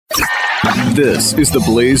This is the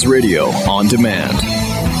Blaze Radio on demand.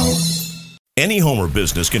 Any home or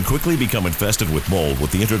business can quickly become infested with mold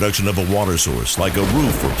with the introduction of a water source, like a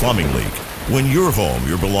roof or plumbing leak. When your home,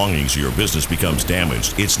 your belongings, or your business becomes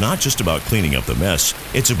damaged, it's not just about cleaning up the mess,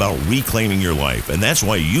 it's about reclaiming your life, and that's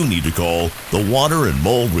why you need to call the Water and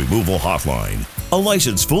Mold Removal Hotline. A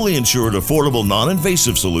licensed, fully insured, affordable,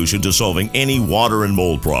 non-invasive solution to solving any water and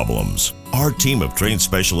mold problems. Our team of trained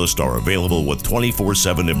specialists are available with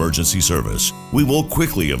 24/7 emergency service. We will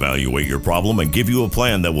quickly evaluate your problem and give you a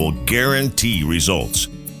plan that will guarantee results.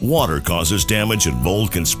 Water causes damage and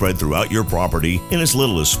mold can spread throughout your property in as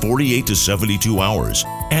little as 48 to 72 hours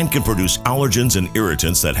and can produce allergens and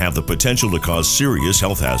irritants that have the potential to cause serious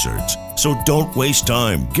health hazards. So don't waste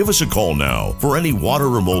time. Give us a call now. For any water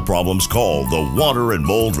or mold problems, call the Water and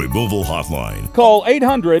Mold Removal Hotline. Call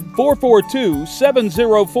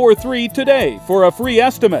 800-442-7043 today for a free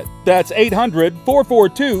estimate. That's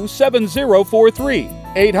 800-442-7043.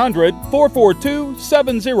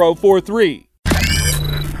 800-442-7043.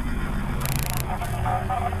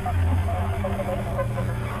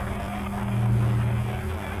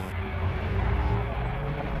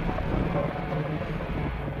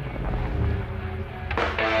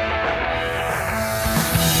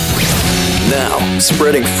 Now,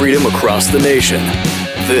 spreading freedom across the nation.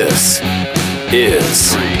 This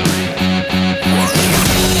is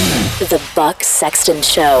The Buck Sexton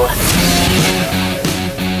Show.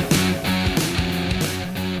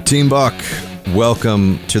 Team Buck,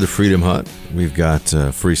 welcome to the Freedom Hut. We've got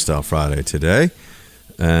Freestyle Friday today,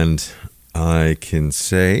 and I can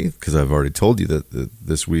say, because I've already told you that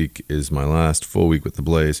this week is my last full week with the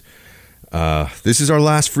Blaze, this is our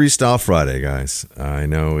last Freestyle Friday, guys. I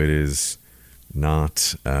know it is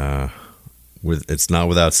not it's not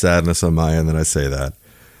without sadness on my end that I say that.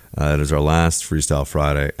 It is our last Freestyle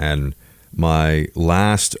Friday, and my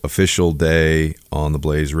last official day on the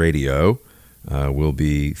Blaze Radio will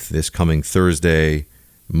be this coming Thursday,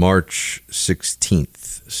 March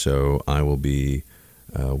 16th. So I will be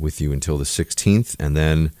with you until the 16th, and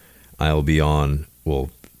then I'll be on, well,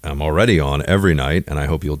 I'm already on every night, and I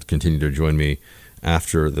hope you'll continue to join me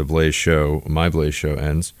after the Blaze show, my Blaze show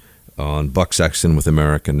ends, on Buck Sexton with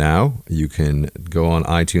America Now. You can go on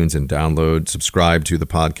iTunes and subscribe to the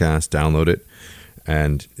podcast, download it.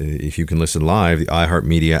 And if you can listen live, the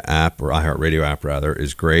iHeartMedia app, or iHeartRadio app rather,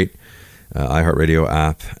 is great. iHeartRadio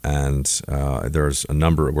app, and there's a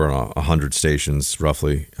number, we're on 100 stations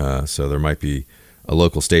roughly, so there might be a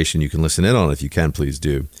local station you can listen in on. If you can, please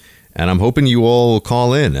do. And I'm hoping you all will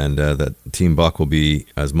call in, and that Team Buck will be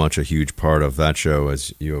as much a huge part of that show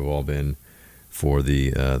as you have all been for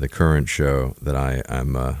the current show that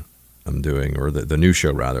I'm doing, or the new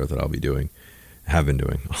show rather that I'll be doing, have been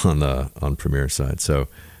doing on Premiere side. So,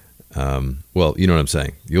 well, you know what I'm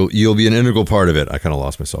saying. You'll be an integral part of it. I kind of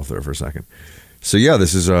lost myself there for a second. So yeah,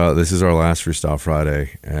 this is our last Freestyle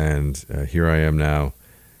Friday, and here I am now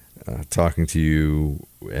talking to you.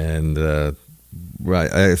 And I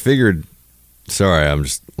figured, sorry, I'm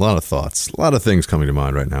just a lot of thoughts, a lot of things coming to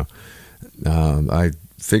mind right now. I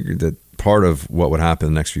figured that part of what would happen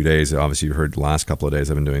the next few days, obviously you heard the last couple of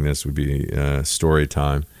days I've been doing this, would be story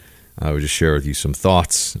time. I would just share with you some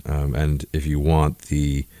thoughts, and if you want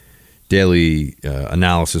the daily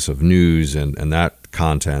analysis of news and that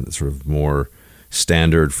content, sort of more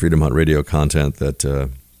standard Freedom Hut Radio content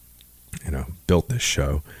that built this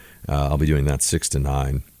show, I'll be doing that 6 to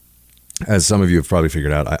 9. As some of you have probably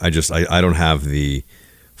figured out, I don't have the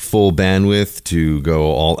full bandwidth to go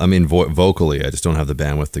all, vocally, I just don't have the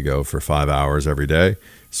bandwidth to go for 5 hours every day.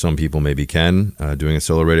 Some people maybe can, doing a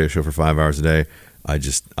solo radio show for 5 hours a day. I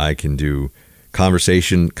can do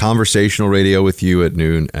conversational radio with you at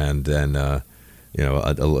noon, and then, a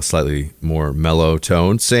slightly more mellow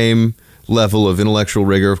tone, same level of intellectual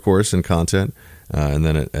rigor, of course, and content. And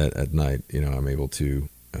then at night, I'm able to,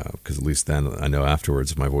 because at least then I know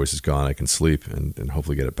afterwards, if my voice is gone, I can sleep and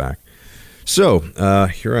hopefully get it back. So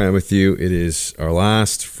here I am with you. It is our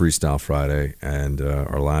last Freestyle Friday, and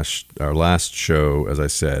our last show, as I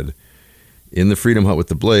said, in the Freedom Hut with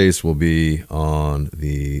the Blaze will be on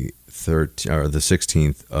the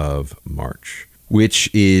 16th of March, which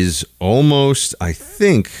is almost, I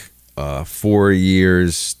think, 4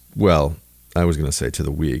 years. Well, I was going to say to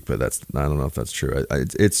the week, but I don't know if that's true.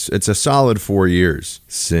 It's a solid 4 years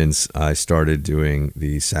since I started doing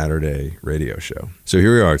the Saturday radio show. So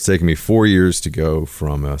here we are. It's taken me 4 years to go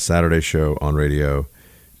from a Saturday show on radio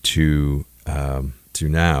to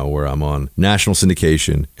now, where I'm on national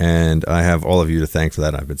syndication, and I have all of you to thank for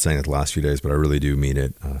that. I've been saying it the last few days, but I really do mean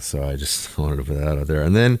it. So I just wanted to put that out there.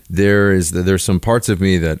 And then there's some parts of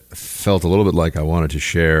me that felt a little bit like I wanted to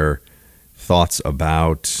share thoughts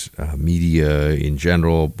about media in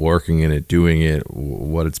general, working in it, doing it,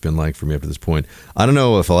 what it's been like for me up to this point. I don't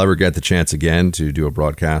know if I'll ever get the chance again to do a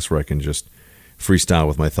broadcast where I can just freestyle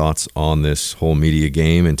with my thoughts on this whole media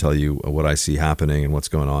game and tell you what I see happening and what's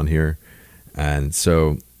going on here. And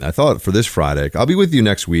so I thought for this Friday, I'll be with you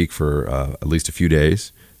next week for at least a few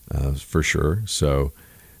days, for sure. So,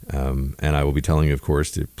 and I will be telling you, of course,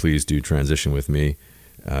 to please do transition with me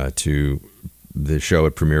to the show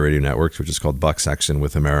at Premier Radio Networks, which is called Buck Sexton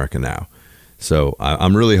with America Now. So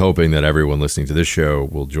I'm really hoping that everyone listening to this show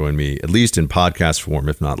will join me, at least in podcast form,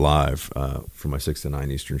 if not live, for my 6 to 9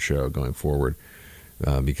 Eastern show going forward,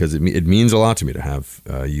 because it means a lot to me to have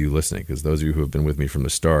you listening, because those of you who have been with me from the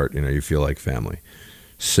start, you feel like family.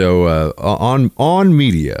 So on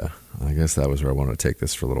media, I guess that was where I wanted to take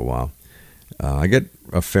this for a little while. I get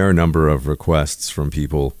a fair number of requests from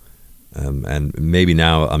people. And maybe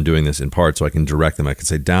now I'm doing this in part so I can direct them. I can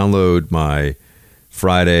say, download my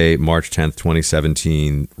Friday, March 10th,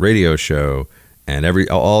 2017 radio show, and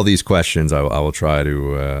all these questions, I will try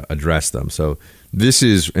to address them. So this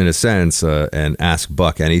is, in a sense, an Ask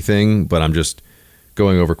Buck Anything, but I'm just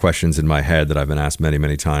going over questions in my head that I've been asked many,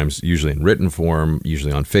 many times, usually in written form,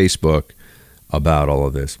 usually on Facebook, about all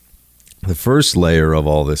of this. The first layer of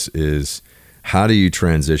all this is, how do you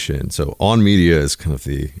transition? So on media is kind of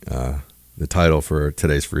the title for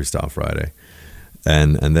today's Freestyle Friday.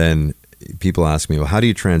 And then people ask me, well, how do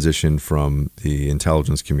you transition from the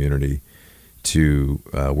intelligence community to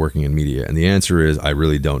working in media? And the answer is, I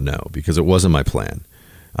really don't know, because it wasn't my plan.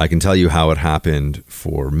 I can tell you how it happened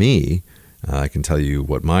for me. I can tell you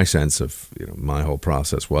what my sense of my whole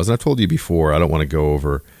process was. And I've told you before, I don't want to go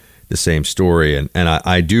over the same story. And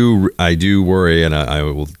I do worry, and I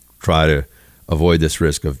will try to avoid this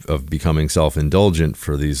risk of becoming self-indulgent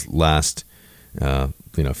for these last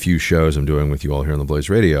few shows I'm doing with you all here on the Blaze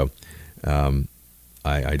Radio.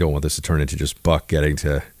 I don't want this to turn into just Buck getting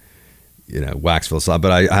to wax philosophy,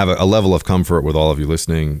 but I have a level of comfort with all of you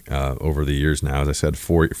listening over the years now. As I said,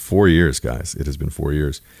 4 years, guys. It has been 4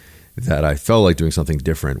 years that I felt like doing something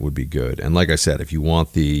different would be good. And like I said, if you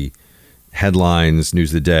want the headlines,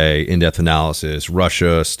 news of the day, in-depth analysis,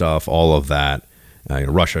 Russia stuff, all of that,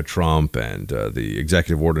 Russia, Trump, and the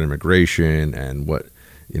executive order on immigration, and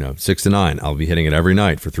 6 to 9. I'll be hitting it every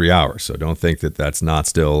night for 3 hours. So don't think that that's not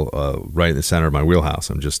still right in the center of my wheelhouse.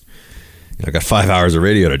 I'm just, I got 5 hours of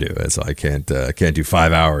radio to do, so I can't do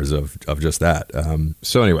 5 hours of just that.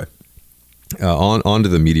 So anyway, on to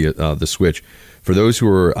the media, the switch. For those who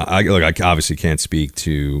are, I obviously can't speak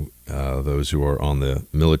to those who are on the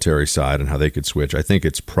military side and how they could switch. I think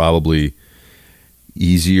it's probably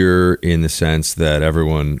easier in the sense that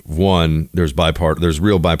everyone, there's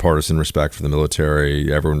real bipartisan respect for the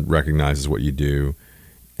military. Everyone recognizes what you do.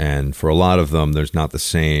 And for a lot of them, there's not the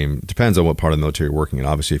same, depends on what part of the military you're working in.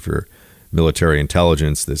 Obviously, if you're military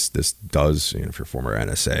intelligence, this does, if you're former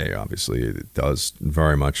NSA, obviously it does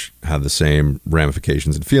very much have the same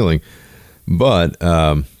ramifications and feeling. But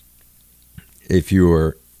if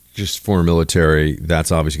you're just former military,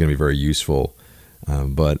 that's obviously going to be very useful.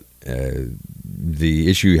 But the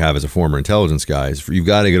issue you have as a former intelligence guy is you've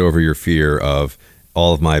got to get over your fear of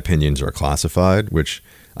all of my opinions are classified, which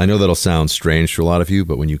I know that'll sound strange to a lot of you,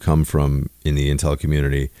 but when you come from in the intel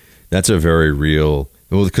community, that's a very real,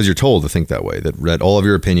 because you're told to think that way, that all of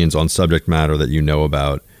your opinions on subject matter that you know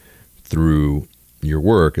about through your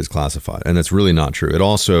work is classified. And that's really not true. It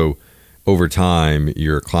also, over time,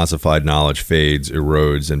 your classified knowledge fades,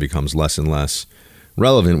 erodes, and becomes less and less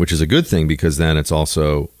relevant, which is a good thing, because then it's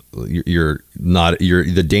also, you're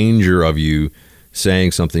the danger of you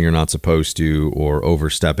saying something you're not supposed to or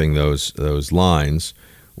overstepping those lines,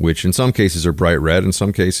 which in some cases are bright red, in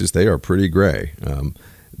some cases they are pretty gray.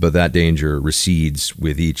 But that danger recedes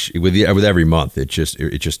with every month. It just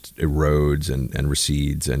erodes and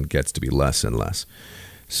recedes and gets to be less and less.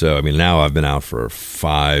 So I mean, now I've been out for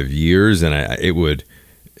 5 years, and it would,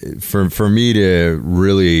 for me to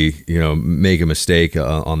really make a mistake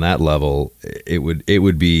on that level, it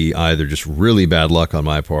would be either just really bad luck on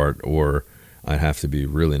my part, or I'd have to be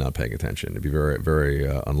really not paying attention. It'd be very, very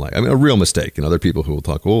unlikely. I mean, a real mistake. And other people who will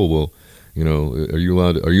talk, oh well, are you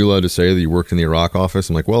allowed to say that you worked in the Iraq office?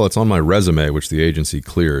 I'm like, well, it's on my resume, which the agency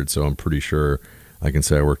cleared, so I'm pretty sure I can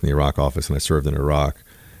say I worked in the Iraq office and I served in Iraq.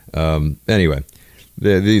 Anyway.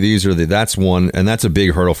 That's one, and that's a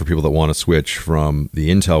big hurdle for people that want to switch from the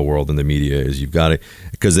intel world and the media. Is you've got to,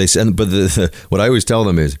 because they said, but what I always tell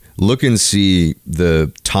them is look and see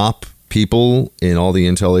the top people in all the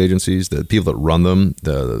intel agencies, the people that run them,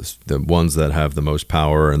 the ones that have the most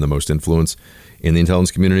power and the most influence in the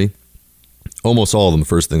intelligence community. Almost all of them, the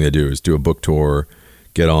first thing they do is do a book tour,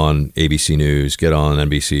 get on ABC News, get on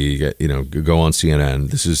NBC, go on CNN.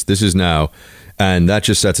 This is now, and that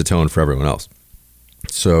just sets a tone for everyone else.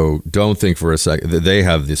 So don't think for a second that they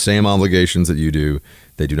have the same obligations that you do.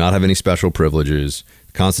 They do not have any special privileges.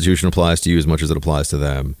 The Constitution applies to you as much as it applies to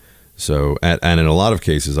them. So, and in a lot of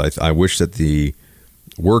cases, I wish that the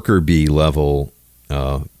worker bee level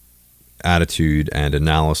attitude and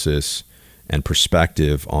analysis and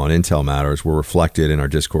perspective on intel matters were reflected in our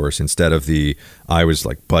discourse instead of I was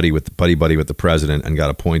like buddy with the president and got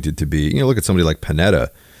appointed to be, look at somebody like Panetta.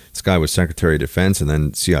 This guy was Secretary of Defense and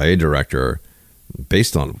then CIA director.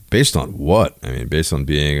 Based on what? I mean, based on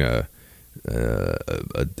being a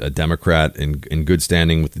Democrat in good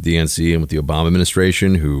standing with the DNC and with the Obama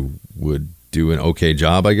administration, who would do an okay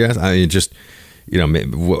job, I guess. I mean, just I'm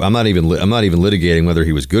not even litigating whether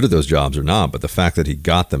he was good at those jobs or not, but the fact that he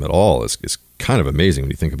got them at all is kind of amazing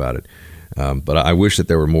when you think about it. But I wish that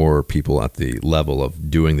there were more people at the level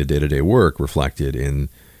of doing the day-to-day work reflected in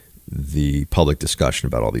the public discussion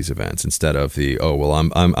about all these events, instead of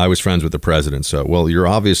I was friends with the president, so you're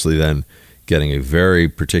obviously then getting a very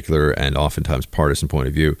particular and oftentimes partisan point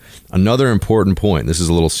of view. Another important point, this is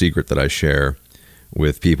a little secret that I share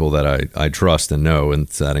with people that I trust and know, and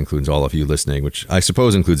that includes all of you listening, which I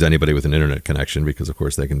suppose includes anybody with an internet connection, because of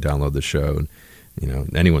course they can download the show,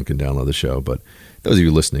 and anyone can download the show. But those of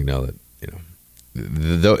you listening know that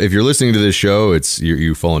if you're listening to this show, it's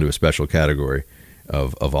you fall into a special category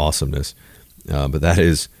of awesomeness. But that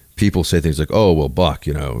is, people say things like, "Oh, well, Buck,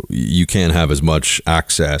 you can't have as much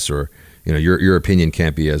access," or your opinion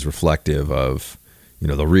can't be as reflective of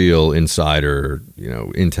the real insider,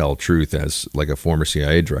 intel truth as like a former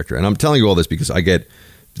CIA director. And I'm telling you all this because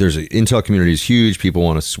there's an intel community is huge. People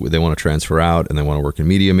want to transfer out and they want to work in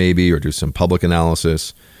media maybe, or do some public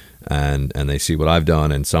analysis, and they see what I've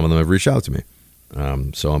done, and some of them have reached out to me.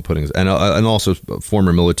 So I'm putting, and also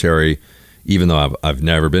former military, even though I've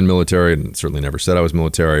never been military and certainly never said I was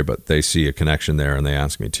military, but they see a connection there and they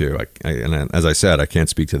ask me too. And as I said, I can't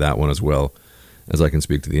speak to that one as well as I can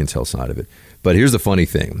speak to the intel side of it. But here's the funny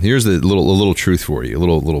thing. Here's a little truth for you, a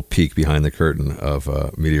little peek behind the curtain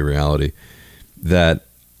of media reality, that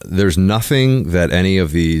there's nothing that any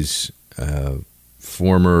of these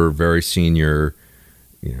former, very senior,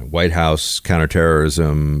 White House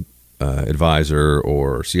counterterrorism advisor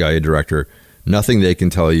or CIA director, nothing they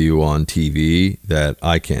can tell you on TV that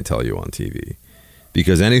I can't tell you on TV.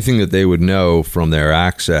 Because anything that they would know from their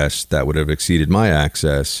access that would have exceeded my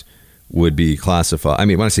access would be classified. I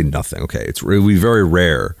mean, when I say nothing, okay, it would be very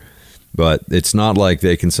rare, but it's not like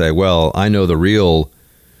they can say, well, I know the real,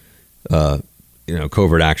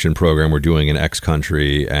 covert action program we're doing in X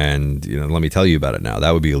country, and, let me tell you about it now.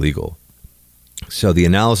 That would be illegal. So the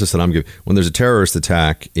analysis that I'm giving, when there's a terrorist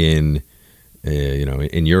attack in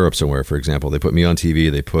Europe somewhere, for example, they put me on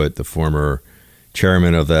TV, they put the former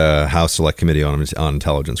chairman of the House Select Committee on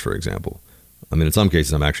Intelligence, for example. I mean, in some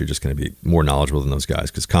cases, I'm actually just going to be more knowledgeable than those guys,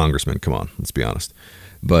 because congressmen, come on, let's be honest.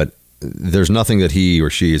 But there's nothing that he or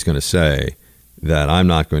she is going to say that I'm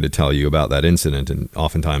not going to tell you about that incident. And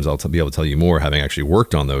oftentimes I'll be able to tell you more having actually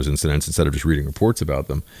worked on those incidents instead of just reading reports about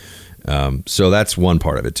them. So that's one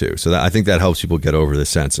part of it too. So I think that helps people get over the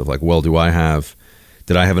sense of like, well, did I have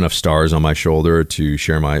enough stars on my shoulder to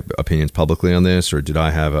share my opinions publicly on this? Or did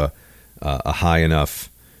I have a high enough,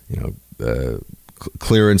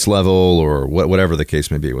 clearance level, or whatever the case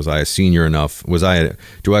may be? Was I a senior enough?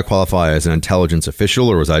 Do I qualify as an intelligence official,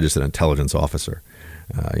 or was I just an intelligence officer?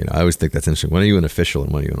 I always think that's interesting. When are you an official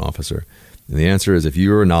and when are you an officer? And the answer is, if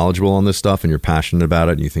you're knowledgeable on this stuff and you're passionate about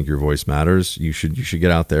it and you think your voice matters, you should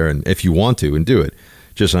get out there, and if you want to, and do it.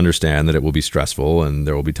 Just understand that it will be stressful, and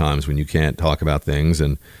there will be times when you can't talk about things.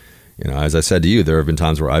 And as I said to you, there have been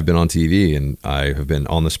times where I've been on TV and I have been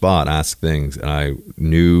on the spot, asked things, and I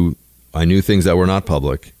knew things that were not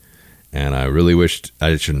public, and I really wished,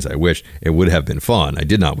 I shouldn't say wished, it would have been fun. I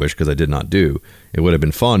did not wish, because I did not do. It would have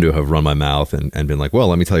been fun to have run my mouth and been like, well,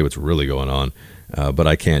 let me tell you what's really going on. But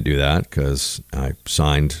I can't do that, because I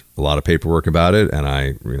signed a lot of paperwork about it, and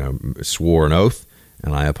I swore an oath,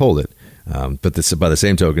 and I uphold it. But by the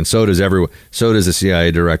same token, so does everyone. So does the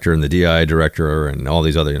CIA director and the DI director and all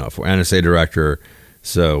these other, NSA director.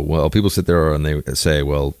 So, well, people sit there and they say,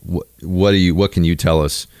 well, what can you tell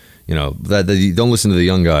us? That you don't listen to the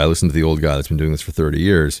young guy, listen to the old guy that's been doing this for 30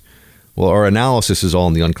 years. Well, our analysis is all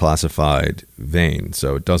in the unclassified vein,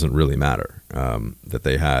 so it doesn't really matter that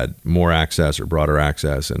they had more access or broader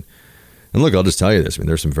access. And look, I'll just tell you this. I mean,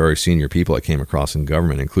 there's some very senior people I came across in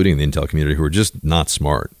government, including the intel community, who are just not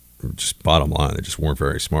smart. Just bottom line, they just weren't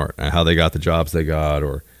very smart. And how they got the jobs they got,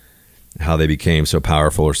 or how they became so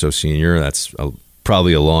powerful or so senior, that's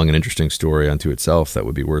probably a long and interesting story unto itself that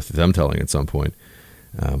would be worth them telling at some point.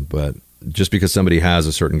 But just because somebody has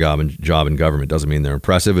a certain job in government doesn't mean they're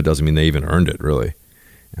impressive. It doesn't mean they even earned it, really.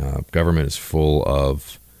 Government is full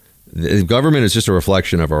of... Government is just a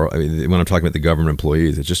reflection of our... I mean, when I'm talking about the government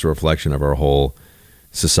employees, it's just a reflection of our whole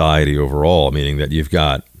society overall, meaning that you've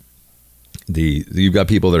got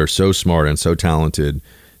people that are so smart and so talented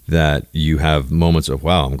that you have moments of,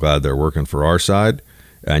 wow, I'm glad they're working for our side.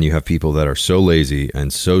 And you have people that are so lazy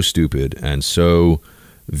and so stupid and so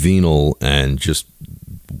venal and just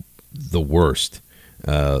the worst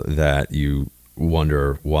that you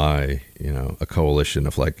wonder why, a coalition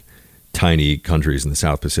of like tiny countries in the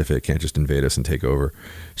South Pacific can't just invade us and take over.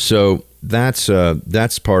 So that's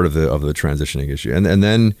part of the transitioning issue. And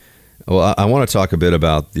then, well, I want to talk a bit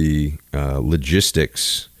about the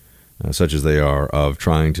logistics, such as they are, of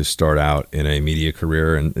trying to start out in a media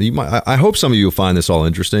career. And I hope some of you will find this all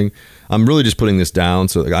interesting. I'm really just putting this down,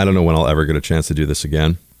 so I don't know when I'll ever get a chance to do this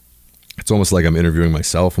again. It's almost like I'm interviewing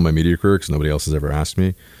myself on my media career because nobody else has ever asked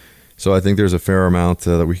me. So I think there's a fair amount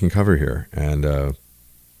that we can cover here. And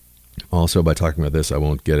also, by talking about this, I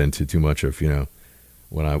won't get into too much of,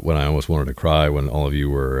 when I almost wanted to cry when all of you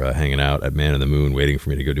were hanging out at Man in the Moon waiting for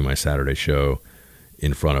me to go do my Saturday show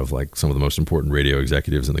in front of like some of the most important radio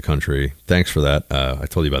executives in the country. Thanks for that. I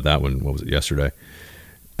told you about that one. What was it, yesterday?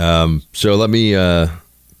 So let me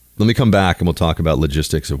come back and we'll talk about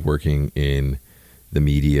logistics of working in the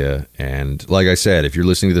media. And like I said, if you're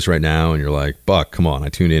listening to this right now and you're like, Buck, come on, I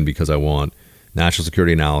tuned in because I want national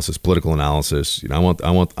security analysis, political analysis. I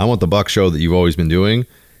want the Buck show that you've always been doing.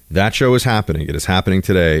 That show is happening. It is happening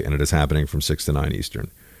today, and it is happening from 6 to 9 Eastern.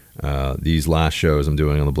 These last shows I'm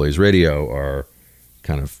doing on the Blaze Radio are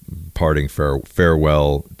kind of parting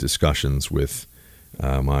farewell discussions with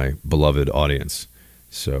my beloved audience.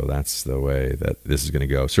 So that's the way that this is going to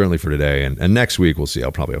go, certainly for today. And next week, we'll see.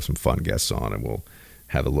 I'll probably have some fun guests on, and we'll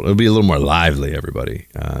have it'll be a little more lively, everybody.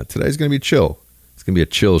 Today's going to be chill. It's going to be a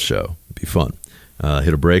chill show. It'll be fun.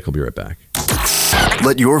 Hit a break. I'll be right back.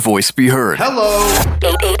 Let your voice be heard. Hello.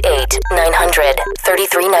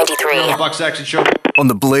 888-900-3393. The Buck Sexton Show. On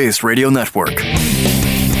the Blaze Radio Network.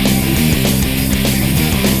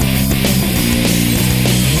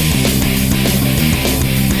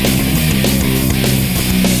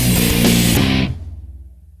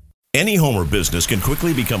 Any home or business can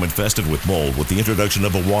quickly become infested with mold with the introduction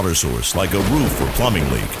of a water source, like a roof or plumbing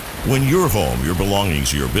leak. When your home, your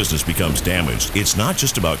belongings, or your business becomes damaged, it's not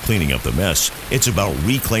just about cleaning up the mess, it's about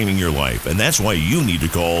reclaiming your life, and that's why you need to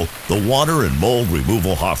call the Water and Mold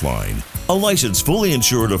Removal Hotline. A licensed, fully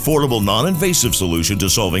insured, affordable, non-invasive solution to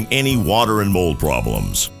solving any water and mold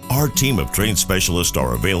problems. Our team of trained specialists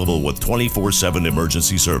are available with 24/7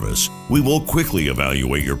 emergency service. We will quickly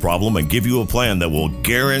evaluate your problem and give you a plan that will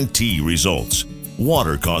guarantee results.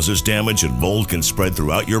 Water causes damage and mold can spread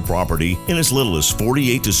throughout your property in as little as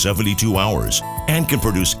 48 to 72 hours and can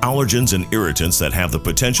produce allergens and irritants that have the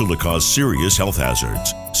potential to cause serious health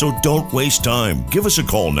hazards. So don't waste time. Give us a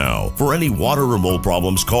call now. For any water or mold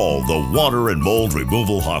problems, call the Water and Mold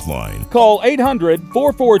Removal Hotline. Call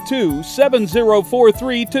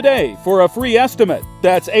 800-442-7043 today for a free estimate.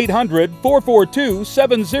 That's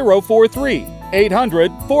 800-442-7043.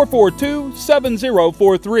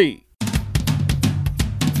 800-442-7043.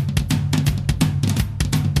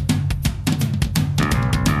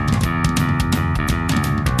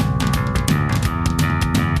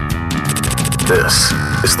 This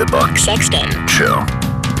is the Buck Sexton Show.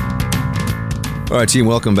 All right, team,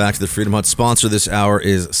 welcome back to the Freedom Hut. Sponsor this hour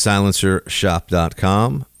is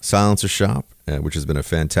SilencerShop.com. Silencer Shop, which has been a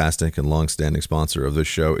fantastic and long-standing sponsor of this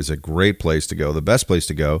show, is a great place to go, the best place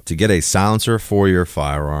to go to get a silencer for your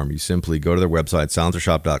firearm. You simply go to their website,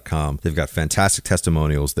 SilencerShop.com. They've got fantastic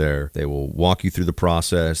testimonials there. They will walk you through the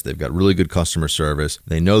process. They've got really good customer service.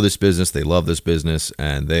 They know this business. They love this business,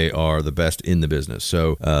 and they are the best in the business.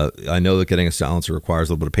 So I know that getting a silencer requires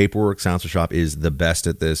a little bit of paperwork. Silencer Shop is the best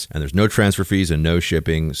at this, and there's no transfer fees and no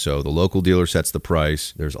shipping, so the local dealer sets the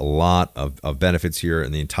price. There's a lot of benefits here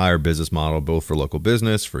in the entire business model, both for local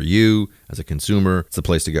business, for you as a consumer. It's the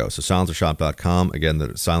place to go. So silencershop.com. Again, the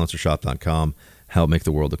silencershop.com. Help make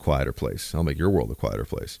the world a quieter place. Help make your world a quieter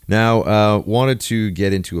place. Now, wanted to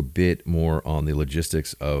get into a bit more on the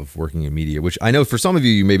logistics of working in media, which I know for some of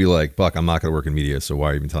you, you may be like, Buck, I'm not going to work in media, so why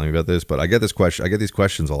are you even telling me about this? But I get this question. I get these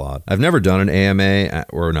questions a lot. I've never done an AMA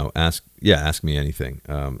or no, ask me anything.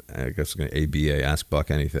 I guess I'm going to ABA, ask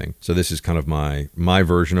Buck anything. So this is kind of my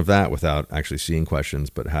version of that without actually seeing questions,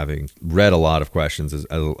 but having read a lot of questions. As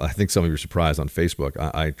I think some of you are surprised on Facebook.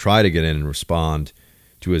 I try to get in and respond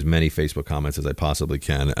to as many Facebook comments as I possibly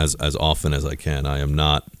can, as often as I can. I am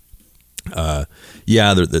not I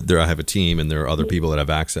have a team and there are other people that have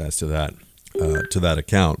access to that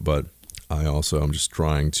account, but I also am just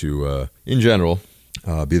trying to, in general,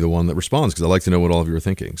 be the one that responds because I like to know what all of you are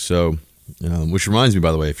thinking. So, which reminds me,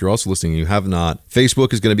 by the way, if you're also listening, you have not,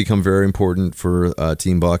 Facebook is going to become very important for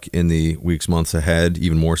Team Buck in the weeks, months ahead,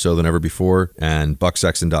 even more so than ever before, and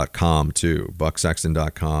bucksexton.com too.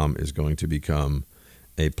 Bucksexton.com is going to become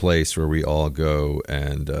a place where we all go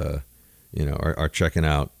and are checking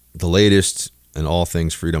out the latest and all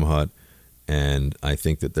things Freedom Hut. And I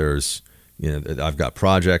think that there's, I've got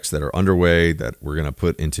projects that are underway that we're going to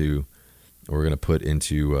put into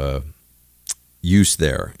use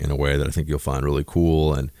there in a way that I think you'll find really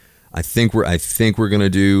cool. And I think we're going to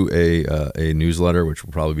do a newsletter, which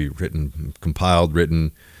will probably be compiled,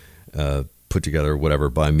 put together, whatever,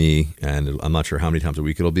 by me. And I'm not sure how many times a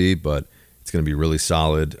week it'll be, but it's going to be really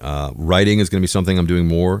solid. Writing is going to be something I'm doing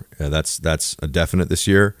more. That's a definite this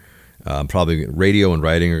year. Probably radio and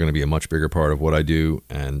writing are going to be a much bigger part of what I do,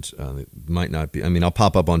 and it might not be. I mean, I'll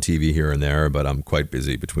pop up on TV here and there, but I'm quite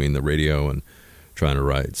busy between the radio and trying to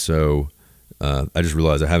write. So I just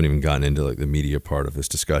realized I haven't even gotten into like the media part of this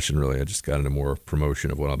discussion. Really, I just got into more promotion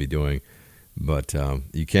of what I'll be doing. But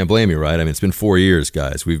you can't blame me, right? I mean, it's been 4 years,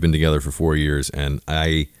 guys. We've been together for 4 years, and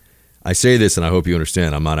I say this, and I hope you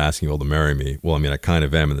understand. I'm not asking you all to marry me. Well, I mean, I kind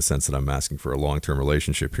of am in the sense that I'm asking for a long-term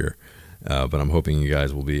relationship here. But I'm hoping you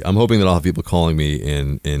guys will be. I'm hoping that I'll have people calling me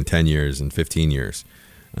in 10 years and 15 years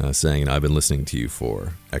saying, I've been listening to you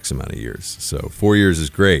for X amount of years. So 4 years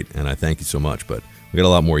is great, and I thank you so much. But we got a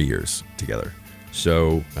lot more years together.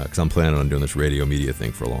 So, because I'm planning on doing this radio media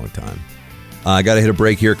thing for a long time. I got to hit a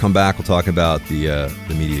break here. Come back. We'll talk about the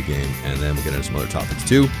media game, and then we'll get into some other topics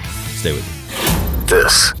too. Stay with me.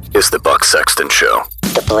 This is the Buck Sexton Show.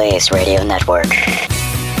 The Blaze Radio Network.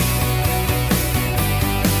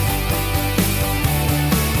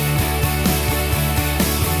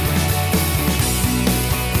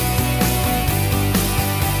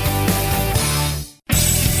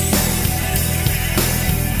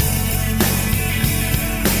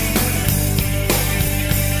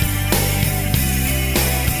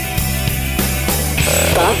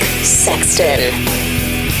 Sexton.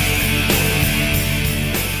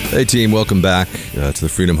 Hey team, welcome back to the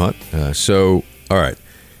Freedom Hut. All right,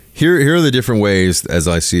 here are the different ways, as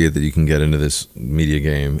I see it, that you can get into this media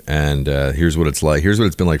game, and here's what it's like. Here's what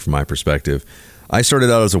it's been like from my perspective. I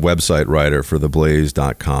started out as a website writer for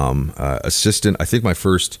theblaze.com, assistant. I think my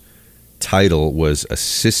first title was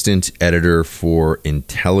assistant editor for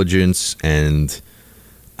intelligence and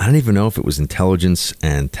I don't even know if it was intelligence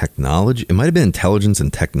and technology. It might have been intelligence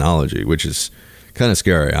and technology, which is kind of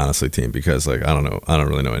scary, honestly, team, because I don't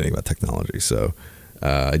really know anything about technology. So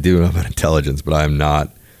I do know about intelligence, but I'm not,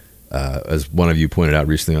 as one of you pointed out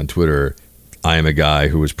recently on Twitter, I am a guy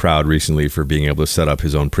who was proud recently for being able to set up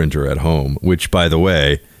his own printer at home, which, by the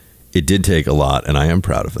way, it did take a lot, and I am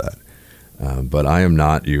proud of that. But I am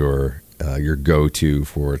not your go-to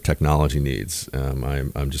for technology needs.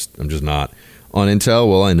 I'm just not. On Intel,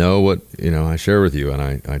 well, I know what I share with you, and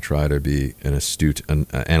I try to be an astute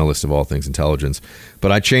analyst of all things intelligence. But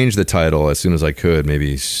I changed the title as soon as I could,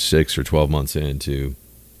 maybe 6 or 12 months into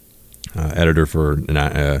editor for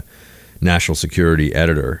national security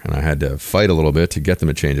editor, and I had to fight a little bit to get them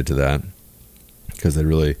to change it to that because they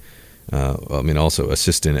really. Also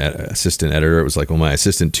assistant editor. It was like, well, my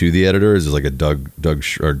assistant to the editor is like a Doug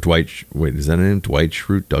or Dwight. Wait, is that a name? Dwight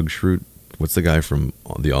Schrute? Doug Schrute? What's the guy from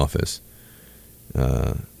The Office?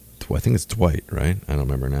 I think it's Dwight, right? I don't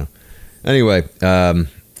remember now. Anyway,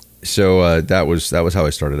 so that was how I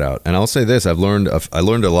started out. And I'll say this: I learned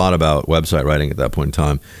a lot about website writing at that point in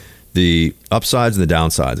time, the upsides and the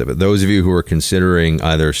downsides of it. Those of you who are considering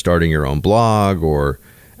either starting your own blog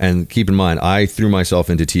and keep in mind, I threw myself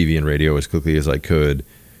into TV and radio as quickly as I could.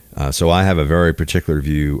 So I have a very particular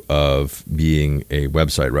view of being a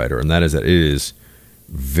website writer, and that is that it is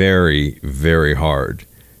very, very hard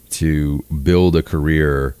to build a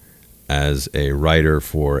career as a writer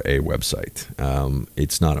for a website.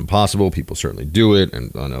 It's not impossible. People certainly do it,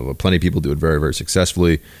 and I know plenty of people do it very, very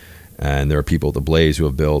successfully. And there are people at The Blaze who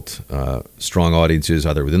have built strong audiences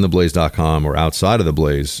either within theblaze.com or outside of The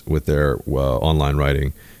Blaze with their online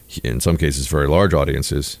writing. In some cases, very large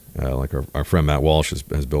audiences. Like our friend Matt Walsh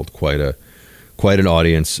has built quite an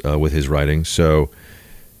audience with his writing. So,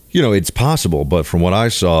 it's possible. But from what I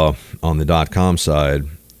saw on the .com side,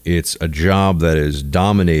 it's a job that is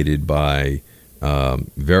dominated by when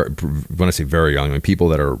I say very young, I mean people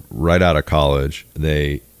that are right out of college.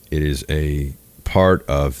 It is a part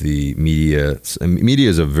of the media. Media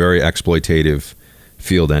is a very exploitative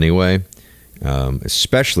field anyway,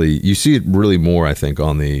 Especially, you see it really more, I think,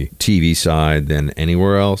 on the TV side than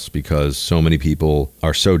anywhere else, because so many people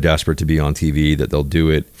are so desperate to be on TV that they'll do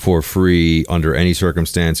it for free under any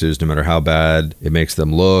circumstances, no matter how bad it makes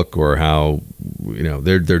them look or how,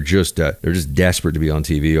 they're just desperate to be on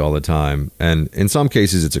TV all the time. And in some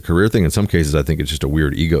cases, it's a career thing. In some cases, I think it's just a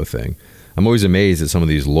weird ego thing. I'm always amazed at some of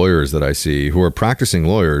these lawyers that I see who are practicing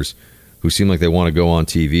lawyers who seem like they want to go on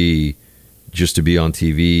TV just to be on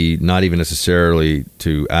TV, not even necessarily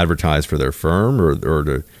to advertise for their firm or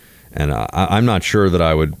to, and I'm not sure that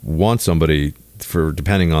I would want somebody, for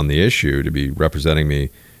depending on the issue, to be representing me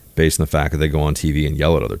based on the fact that they go on TV and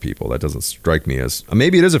yell at other people. That doesn't strike me as,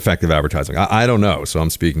 maybe it is effective advertising. I don't know. So I'm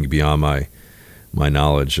speaking beyond my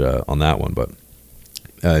knowledge on that one, but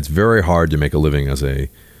it's very hard to make a living as a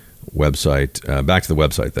website, back to the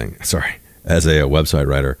website thing. Sorry. As a website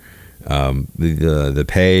writer. The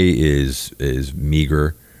pay is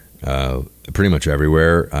meager pretty much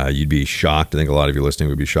everywhere. You'd be shocked. I think a lot of you listening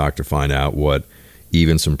would be shocked to find out what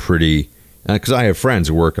even some pretty, because I have friends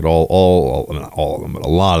who work at all of them, but a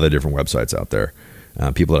lot of the different websites out there,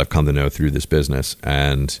 people that I've come to know through this business,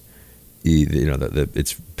 and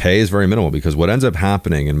its pay is very minimal, because what ends up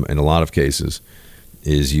happening in a lot of cases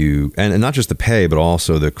is and not just the pay, but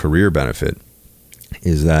also the career benefit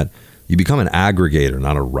is that you become an aggregator,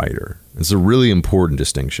 not a writer. It's a really important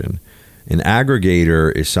distinction. An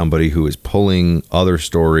aggregator is somebody who is pulling other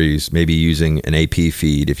stories, maybe using an AP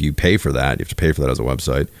feed. If you pay for that, you have to pay for that as a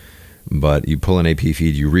website. But you pull an AP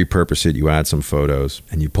feed, you repurpose it, you add some photos,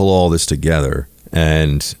 and you pull all this together.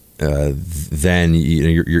 And then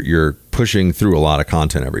you're pushing through a lot of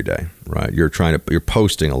content every day, right? You're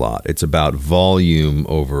posting a lot. It's about volume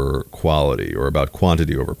over quality, or about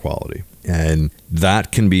quantity over quality. And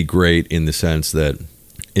that can be great in the sense that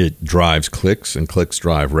it drives clicks, and clicks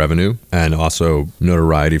drive revenue, and also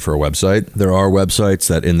notoriety for a website. There are websites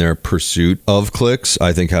that, in their pursuit of clicks,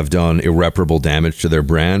 I think have done irreparable damage to their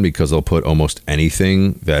brand, because they'll put almost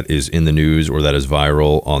anything that is in the news or that is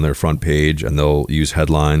viral on their front page, and they'll use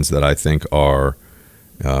headlines that I think are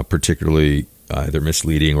particularly either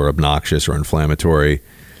misleading or obnoxious or inflammatory,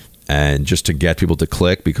 and just to get people to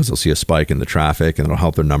click, because they'll see a spike in the traffic and it'll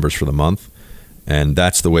help their numbers for the month. And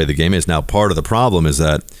that's the way the game is. Now, part of the problem is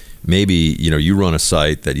that maybe, you run a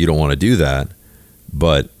site that you don't want to do that,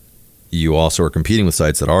 but you also are competing with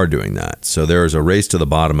sites that are doing that. So there's a race to the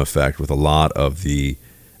bottom effect with a lot of the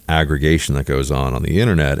aggregation that goes on the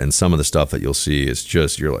internet. And some of the stuff that you'll see is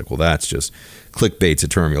just, you're like, well, that's just clickbait's a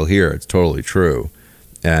term you'll hear. It's totally true.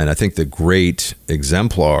 And I think the great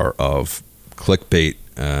exemplar of clickbait,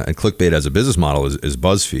 and clickbait as a business model, is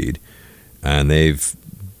BuzzFeed. And they've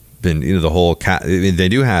been, the whole they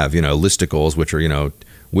do have, listicles, which are,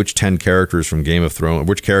 which 10 characters from Game of Thrones,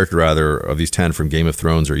 which character rather of these 10 from Game of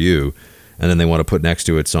Thrones are you? And then they want to put next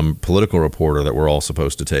to it some political reporter that we're all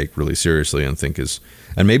supposed to take really seriously and think is,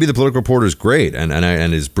 and maybe the political reporter is great and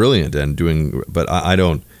is brilliant and doing, but I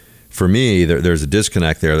don't, for me, there's a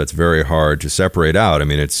disconnect there that's very hard to separate out. I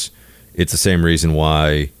mean, it's the same reason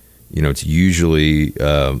why, it's usually,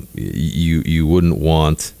 you wouldn't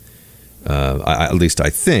want, at least I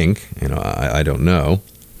think, I don't know,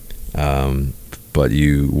 but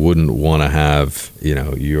you wouldn't want to have,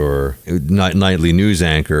 your nightly news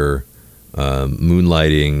anchor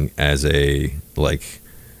moonlighting as a,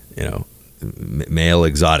 male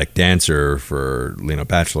exotic dancer for,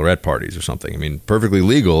 bachelorette parties or something. I mean, perfectly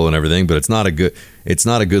legal and everything, but it's not a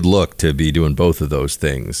good look to be doing both of those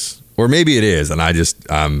things. Or maybe it is, and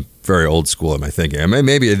I'm very old school in my thinking. I mean,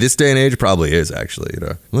 maybe at this day and age, probably is actually.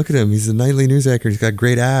 Look at him; he's a nightly news anchor. He's got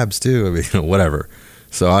great abs too. I mean, whatever.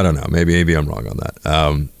 So I don't know. Maybe I'm wrong on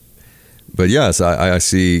that. But yes, I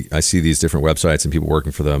see these different websites and people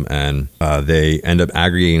working for them, and they end up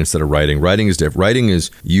aggregating instead of writing. Writing is different. Writing is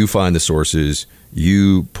you find the sources,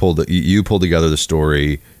 you pull together the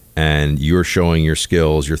story, and you're showing your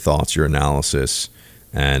skills, your thoughts, your analysis,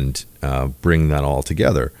 and bring that all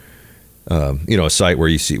together. A site where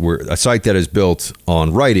a site that is built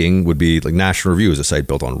on writing would be like National Review is a site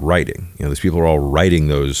built on writing. These people are all writing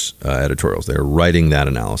those editorials. They're writing that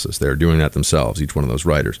analysis. They're doing that themselves, each one of those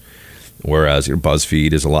writers. Whereas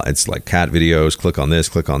BuzzFeed is a lot. It's like cat videos. Click on this,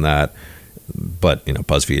 click on that. But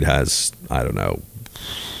BuzzFeed has, I don't know,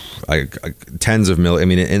 tens of million. I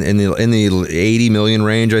mean, in the 80 million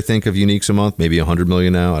range, I think, of uniques a month. Maybe 100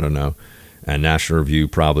 million now. I don't know. And National Review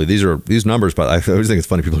probably these numbers. But I always think it's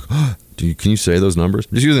funny. People are like, oh, can you say those numbers?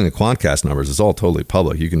 I'm just using the Quantcast numbers. It's all totally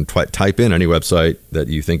public. You can type in any website that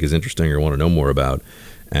you think is interesting or want to know more about,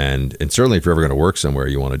 And certainly if you're ever going to work somewhere,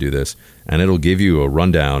 you want to do this. And it'll give you a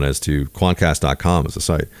rundown as to quantcast.com as a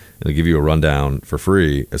site. It'll give you a rundown for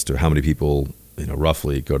free as to how many people,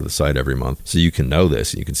 roughly go to the site every month. So you can know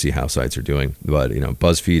this and you can see how sites are doing. But,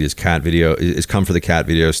 BuzzFeed is cat video, is come for the cat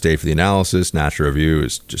video, stay for the analysis. Natural Review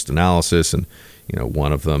is just analysis. And,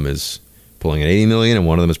 one of them is pulling in 80 million and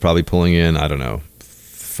one of them is probably pulling in,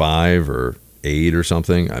 5 or 8 or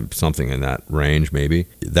something in that range, maybe.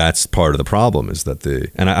 That's part of the problem, is that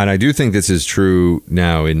and I do think this is true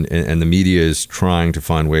now, and the media is trying to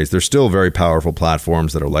find ways. There's still very powerful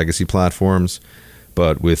platforms that are legacy platforms,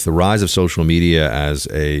 but with the rise of social media as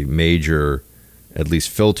a major, at least,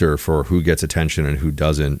 filter for who gets attention and who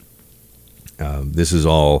doesn't, this is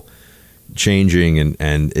all changing,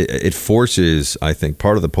 and it forces, I think,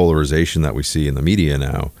 part of the polarization that we see in the media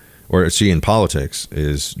now, or see in politics,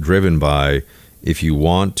 is driven by, if you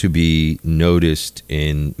want to be noticed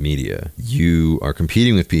in media, you are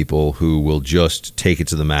competing with people who will just take it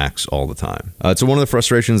to the max all the time. It's one of the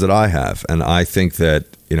frustrations that I have. And I think that,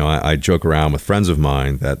 I joke around with friends of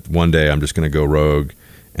mine that one day I'm just going to go rogue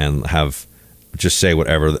and just say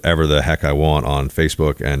whatever the heck I want on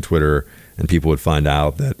Facebook and Twitter, and people would find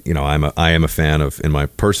out that I am a fan of, in my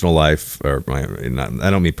personal life, or I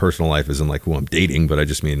don't mean personal life as in like who I'm dating, but I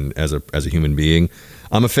just mean as a human being.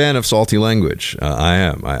 I'm a fan of salty language. I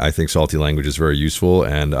am. I think salty language is very useful,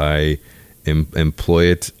 and I employ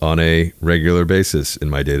it on a regular basis in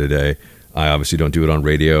my day to day. I obviously don't do it on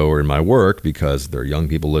radio or in my work because there are young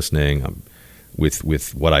people listening.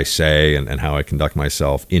 With what I say and how I conduct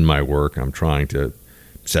myself in my work, I'm trying to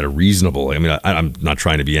set a reasonable, I'm not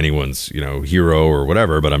trying to be anyone's, hero or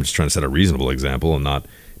whatever, but I'm just trying to set a reasonable example and not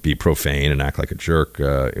be profane and act like a jerk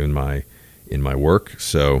in my work.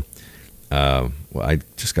 So, I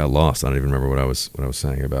just got lost. I don't even remember what I was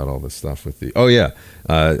saying about all this stuff with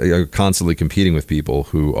you're constantly competing with people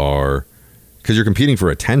who are, because you're competing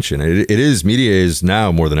for attention. Media is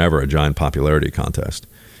now more than ever a giant popularity contest.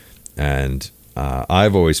 And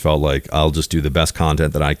I've always felt like I'll just do the best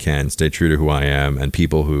content that I can, stay true to who I am, and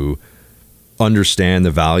people who understand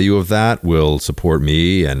the value of that will support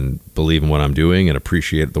me and believe in what I'm doing and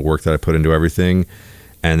appreciate the work that I put into everything.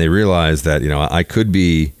 And they realize that, I could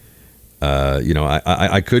be,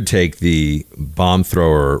 I could take the bomb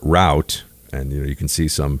thrower route, and, you can see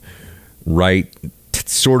some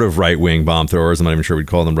sort of right-wing bomb throwers. I'm not even sure we'd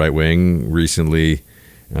call them right-wing recently.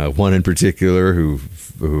 One in particular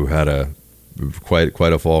who had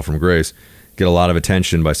quite a fall from grace, get a lot of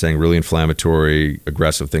attention by saying really inflammatory,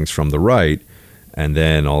 aggressive things from the right, and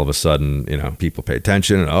then all of a sudden, people pay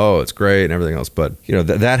attention and it's great and everything else. But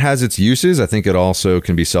that has its uses. I think it also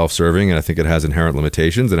can be self-serving, and I think it has inherent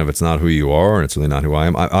limitations. And if it's not who you are, and it's really not who I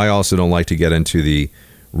am, I also don't like to get into the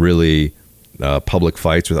really public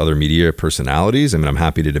fights with other media personalities. I'm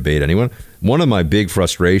happy to debate anyone. One of my big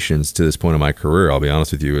frustrations to this point in my career, I'll be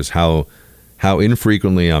honest with you, is how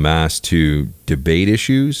infrequently I'm asked to debate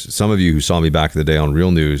issues. Some of you who saw me back in the day on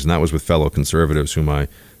Real News, and that was with fellow conservatives whom I,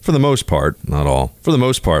 for the most part, not all, for the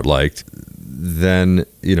most part liked, then,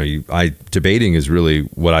 debating is really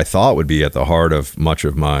what I thought would be at the heart of much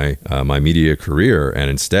of my media career.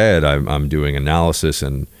 And instead, I'm doing analysis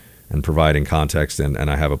and providing context, and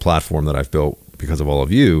I have a platform that I've built because of all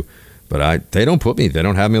of you. But they don't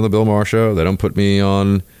have me on the Bill Maher show. They don't put me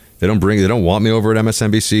on. They don't want me over at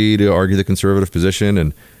MSNBC to argue the conservative position.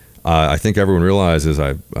 And I think everyone realizes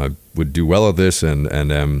I would do well at this. And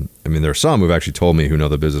there are some who've actually told me, who know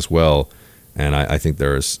the business well, and I think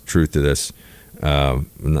there is truth to this. It's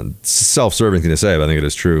a self-serving thing to say, but I think it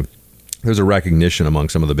is true. There's a recognition among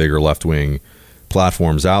some of the bigger left-wing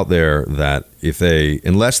platforms out there that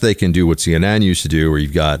unless they can do what CNN used to do, where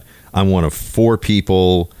you've got, I'm one of 4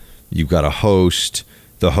 people, you've got a host.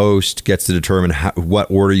 The host gets to determine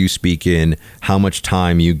what order you speak in, how much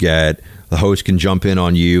time you get. The host can jump in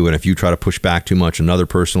on you, and if you try to push back too much, another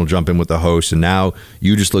person will jump in with the host, and now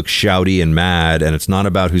you just look shouty and mad, and it's not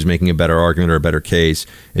about who's making a better argument or a better case.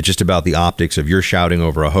 It's just about the optics of you're shouting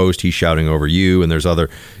over a host, he's shouting over you, and there's other,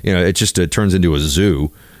 it turns into a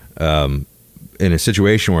zoo. In a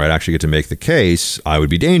situation where I'd actually get to make the case, I would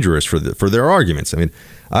be dangerous for their arguments.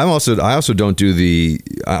 I also don't do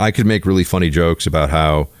I could make really funny jokes about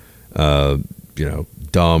how,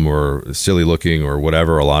 dumb or silly looking or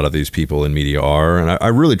whatever a lot of these people in media are. And I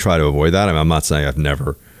really try to avoid that. I'm not saying I've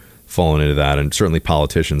never fallen into that. And certainly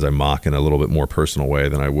politicians I mock in a little bit more personal way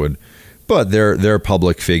than I would. But they're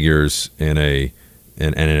public figures in a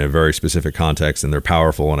very specific context, and they're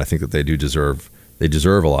powerful. And I think that they deserve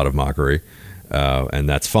a lot of mockery. And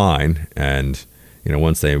that's fine. And,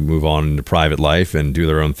 once they move on into private life and do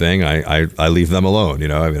their own thing, I leave them alone.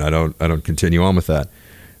 I don't continue on with that.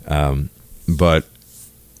 But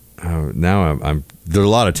now I'm there are a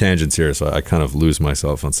lot of tangents here, so I kind of lose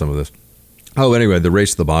myself on some of this. Oh, anyway, the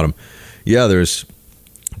race to the bottom. Yeah, there's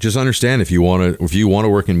just understand if you want to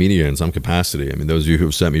work in media in some capacity. I mean, those of you who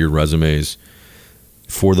have sent me your resumes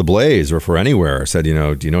for the Blaze or for anywhere said, do you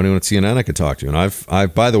know anyone at CNN I could talk to? And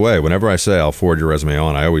I've by the way, whenever I say I'll forward your resume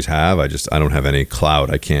on, I always have. I don't have any clout.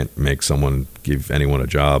 I can't make someone give anyone a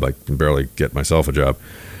job. I can barely get myself a job.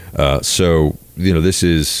 So this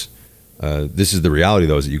is the reality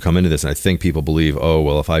though, is that you come into this, and I think people believe, oh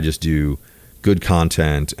well, if I just do good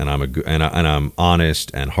content and I'm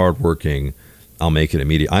honest and hardworking, I'll make it in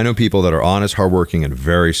media. I know people that are honest, hardworking, and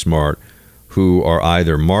very smart who are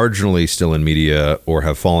either marginally still in media or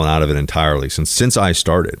have fallen out of it entirely since I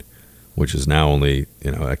started, which is now only,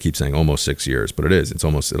 I keep saying almost 6 years, but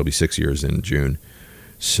it'll be 6 years in June.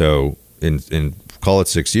 So in call it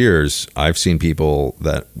 6 years, I've seen people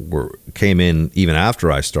that came in even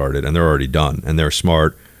after I started, and they're already done, and they're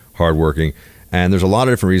smart, hardworking, and there's a lot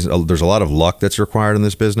of different reasons. There's a lot of luck that's required in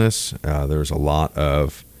this business. There's a lot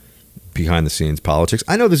of behind the scenes politics.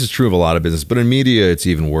 I know this is true of a lot of business, but in media it's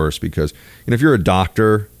even worse because if you're a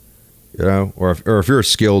doctor, or if you're a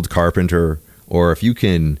skilled carpenter, or if you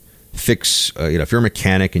can fix, if you're a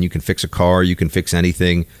mechanic and you can fix a car, you can fix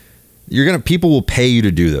anything. People will pay you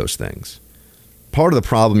to do those things. Part of the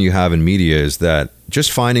problem you have in media is that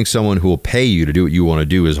just finding someone who will pay you to do what you want to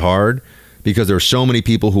do is hard because there are so many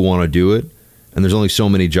people who want to do it, and there's only so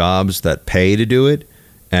many jobs that pay to do it,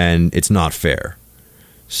 and it's not fair.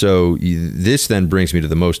 So this then brings me to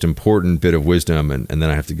the most important bit of wisdom, and then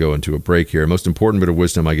I have to go into a break here. Most important bit of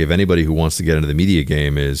wisdom I give anybody who wants to get into the media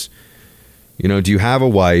game is, do you have a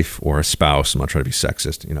wife or a spouse? I'm not trying to be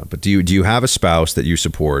sexist, but do you have a spouse that you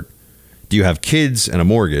support? Do you have kids and a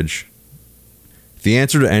mortgage? If the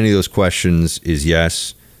answer to any of those questions is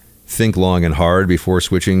yes, think long and hard before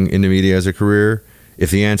switching into media as a career.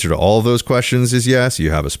 If the answer to all of those questions is yes,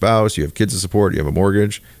 you have a spouse, you have kids to support, you have a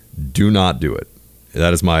mortgage, do not do it.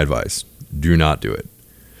 That is my advice. Do not do it.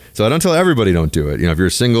 So I don't tell everybody don't do it. If you're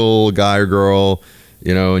a single guy or girl,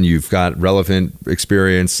 and you've got relevant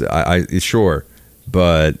experience, I sure.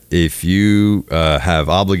 But if you have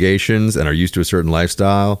obligations and are used to a certain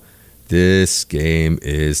lifestyle, this game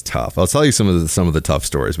is tough. I'll tell you some of the tough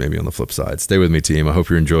stories maybe on the flip side. Stay with me, team. I hope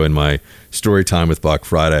you're enjoying my Story Time with Buck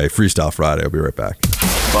Friday, Freestyle Friday. I'll be right back.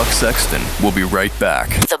 Buck Sexton will be right back.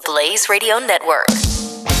 The Blaze Radio Network.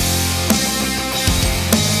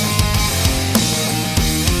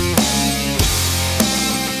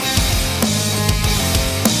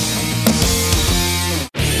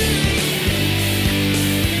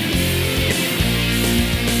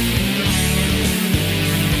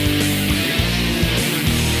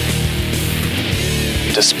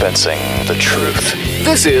 Dispensing the truth.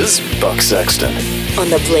 This is Buck Sexton on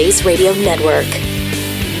the Blaze Radio Network.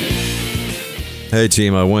 Hey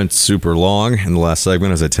team, I went super long in the last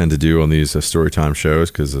segment, as I tend to do on these Storytime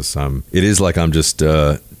shows, because it is like I'm just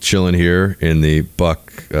chilling here in the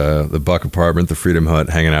Buck apartment, the Freedom Hut,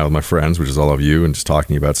 hanging out with my friends, which is all of you, and just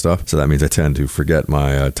talking about stuff. So that means I tend to forget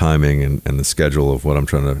my timing and the schedule of what I'm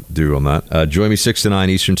trying to do on that. Join me 6 to 9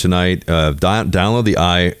 Eastern tonight. Download the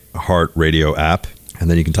iHeartRadio app. And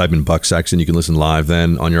then you can type in Buck Sexton. You can listen live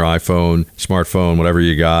then on your iPhone, smartphone, whatever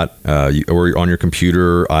you got, or on your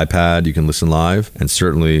computer, iPad. You can listen live, and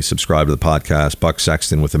certainly subscribe to the podcast, Buck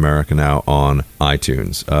Sexton with America Now on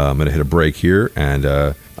iTunes. I'm going to hit a break here, and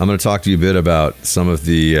I'm going to talk to you a bit about some of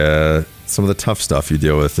the tough stuff you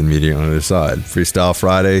deal with in media on the other side. Freestyle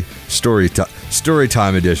Friday, Story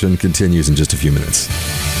Time edition continues in just a few minutes.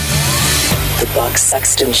 The Buck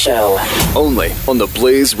Sexton Show. Only on the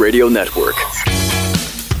Blaze Radio Network.